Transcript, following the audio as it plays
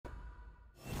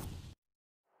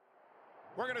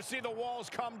We're going to see the walls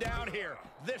come down here.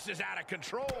 This is out of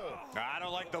control. I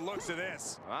don't like the looks of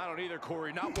this. I don't either,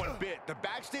 Corey, not one bit. The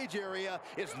backstage area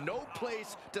is no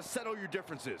place to settle your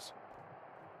differences.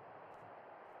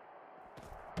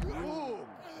 Ooh.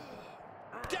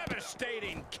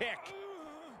 Devastating kick.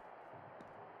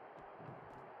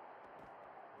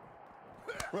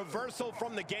 Reversal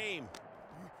from the game.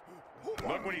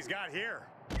 Look what he's got here.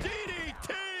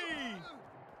 DDT!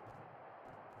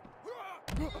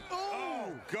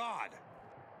 Oh, God.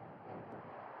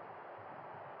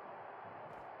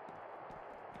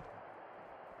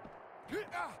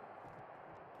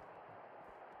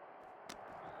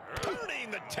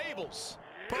 Turning the tables.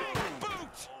 Big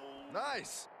boot.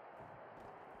 Nice.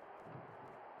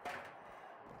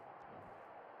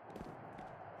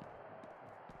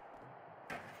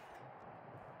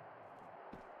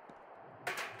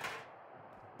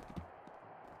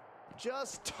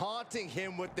 Just taunting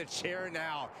him with the chair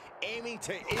now, aiming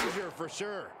to injure for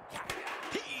sure.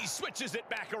 He switches it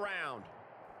back around.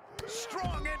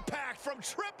 Strong impact from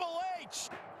Triple H.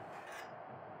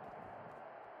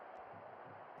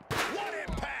 What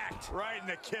impact! Right in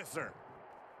the kisser.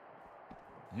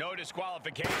 No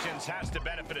disqualifications has to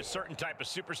benefit a certain type of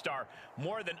superstar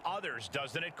more than others,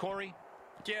 doesn't it, Corey?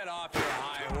 Get off your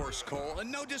high horse, Cole. A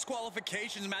no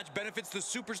disqualifications match benefits the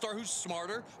superstar who's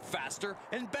smarter, faster,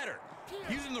 and better.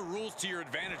 Using the rules to your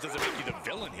advantage doesn't make you the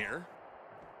villain here.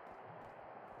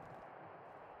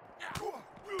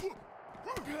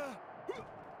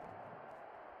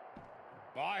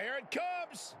 Oh, here it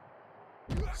comes.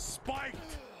 Spiked.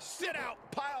 Sit out,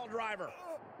 pile driver.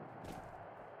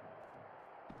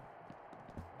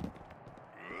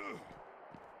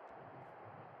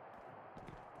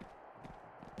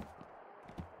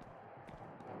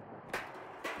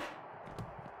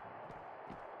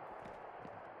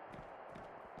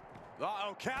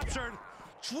 Uh-oh, captured.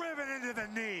 Driven into the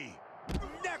knee.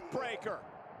 Neck breaker.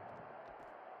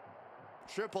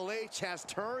 Triple H has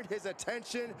turned his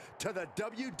attention to the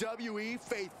WWE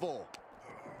faithful.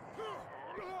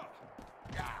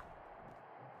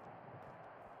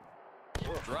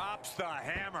 Drops the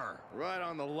hammer. Right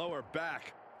on the lower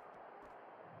back.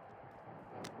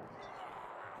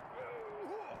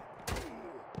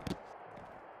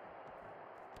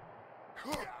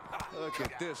 Look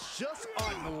at this, just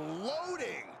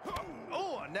unloading.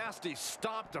 Oh, a nasty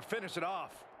stop to finish it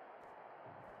off.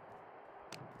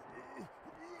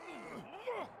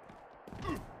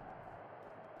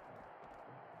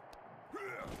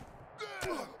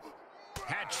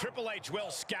 Had Triple H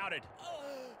well scouted.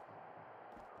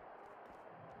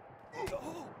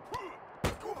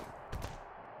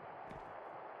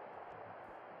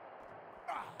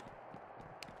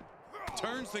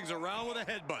 Turns things around with a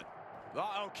headbutt.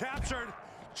 Uh-oh, captured.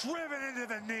 Driven into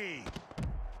the knee.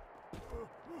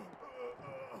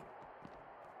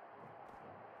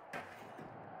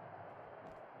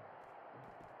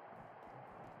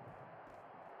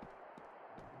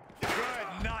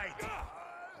 Good night.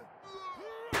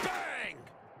 Bang!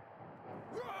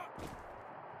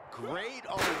 Great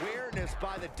awareness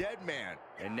by the dead man.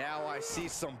 And now I see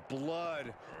some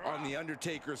blood on the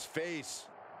Undertaker's face.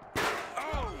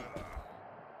 Oh!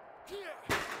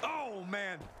 Oh,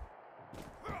 man.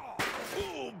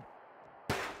 Boom!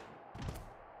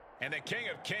 And the King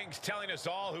of Kings telling us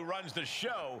all who runs the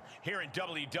show here in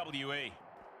WWE.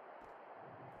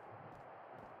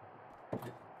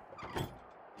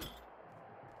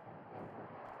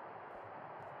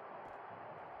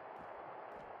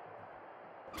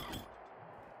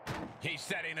 He's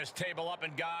setting this table up,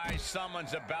 and guys,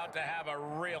 someone's about to have a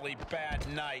really bad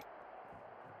night.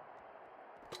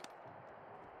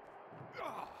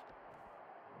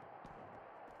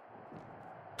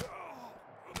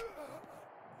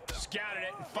 Scouted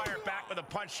it and fired back with a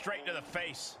punch straight to the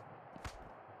face.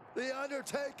 The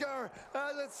Undertaker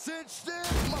has it cinched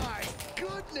in. My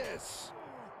goodness.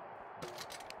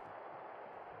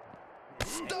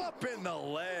 Stop in the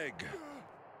leg.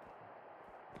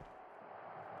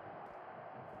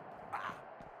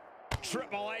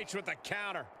 Triple H with the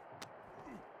counter.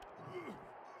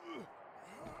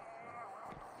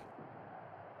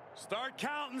 Start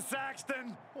counting,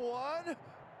 Saxton. 1,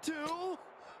 2,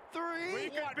 3. We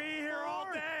could be here all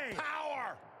day.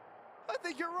 Power! I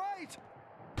think you're right.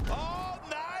 All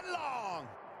night long.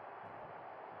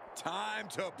 Time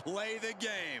to play the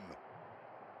game.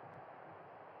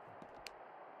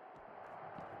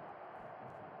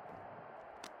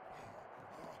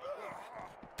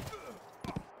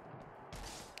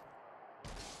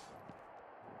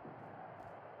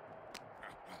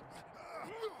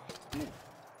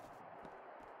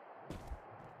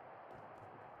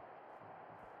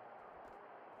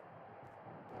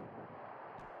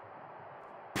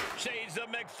 Shades of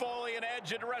McFoley and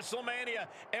Edge at WrestleMania,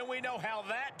 and we know how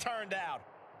that turned out.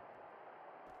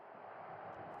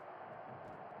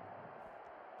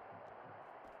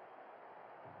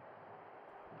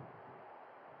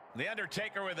 The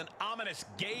Undertaker with an ominous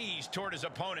gaze toward his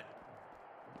opponent.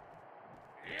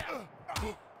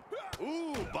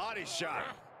 Ooh, body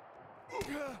shot.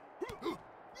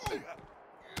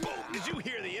 Did you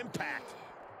hear the impact?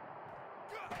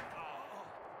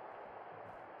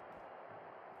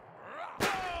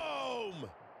 Boom!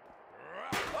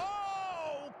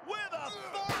 Oh, with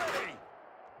authority!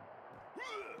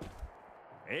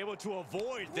 Able to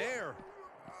avoid there.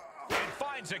 And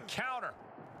finds a counter.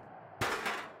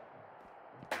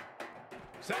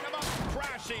 Send him up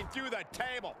crashing through the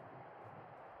table.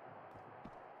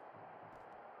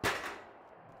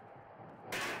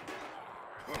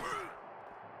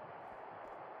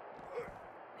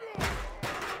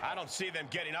 I don't see them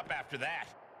getting up after that.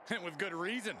 And with good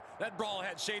reason. That brawl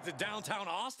had shades of downtown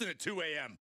Austin at 2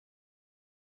 a.m.